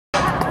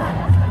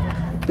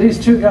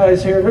These two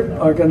guys here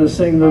are going to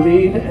sing the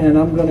lead, and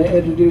I'm going to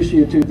introduce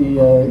you to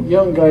the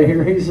young guy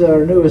here. He's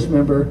our newest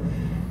member.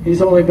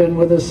 He's only been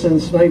with us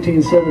since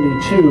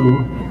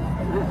 1972.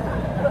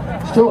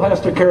 Still has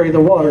to carry the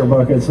water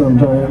bucket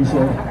sometimes.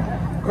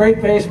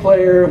 Great bass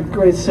player,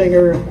 great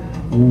singer,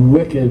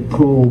 wicked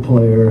pool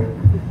player.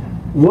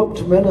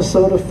 Whooped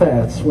Minnesota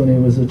Fats when he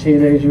was a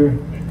teenager.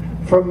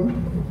 From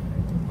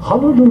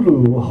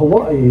Honolulu,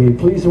 Hawaii,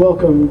 please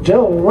welcome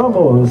Del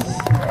Ramos.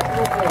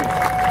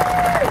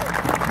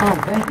 Oh,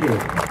 thank you.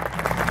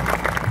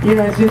 You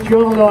know, since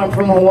you all know I'm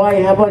from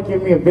Hawaii, how about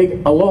give me a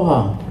big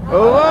aloha?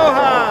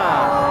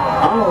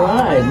 Aloha! All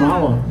right,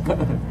 mahalo.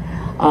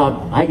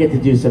 I get to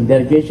do some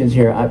dedications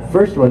here.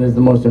 First one is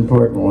the most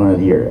important one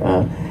here.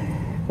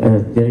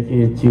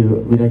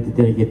 We'd like to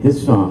dedicate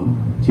this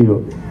song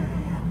to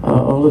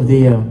all of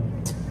the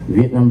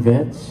Vietnam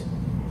vets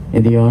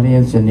in the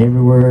audience and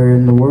everywhere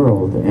in the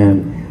world,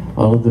 and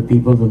all of the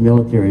people of the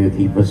military who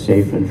keep us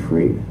safe and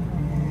free.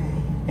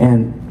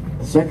 And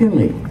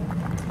secondly,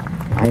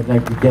 I'd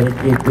like to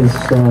dedicate this,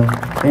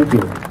 thank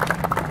you,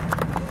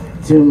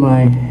 to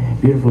my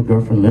beautiful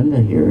girlfriend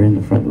Linda here in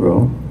the front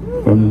row,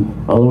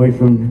 all the way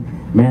from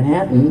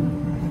Manhattan,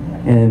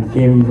 and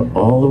came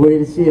all the way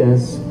to see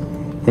us.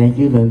 Thank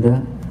you,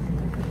 Linda.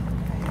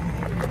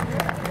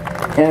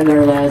 And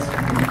our last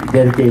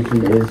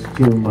dedication is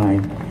to my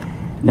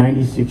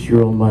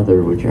 96-year-old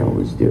mother, which I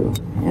always do,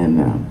 and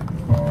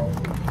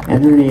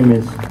her name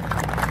is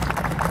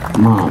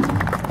Mom.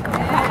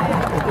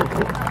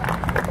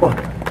 One,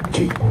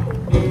 two.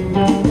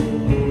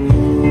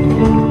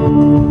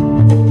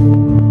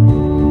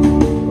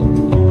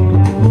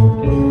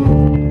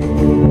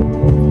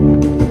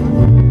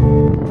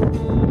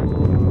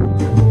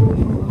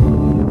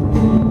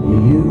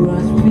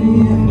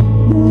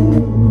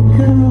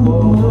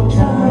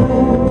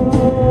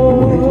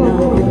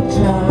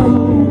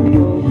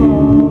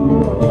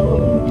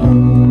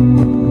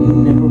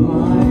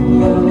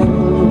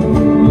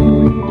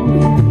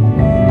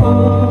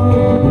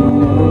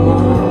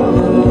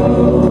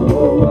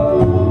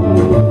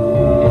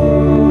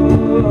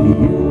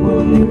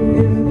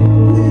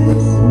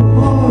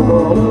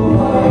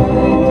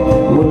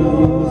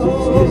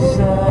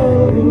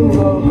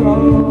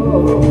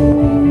 Oh,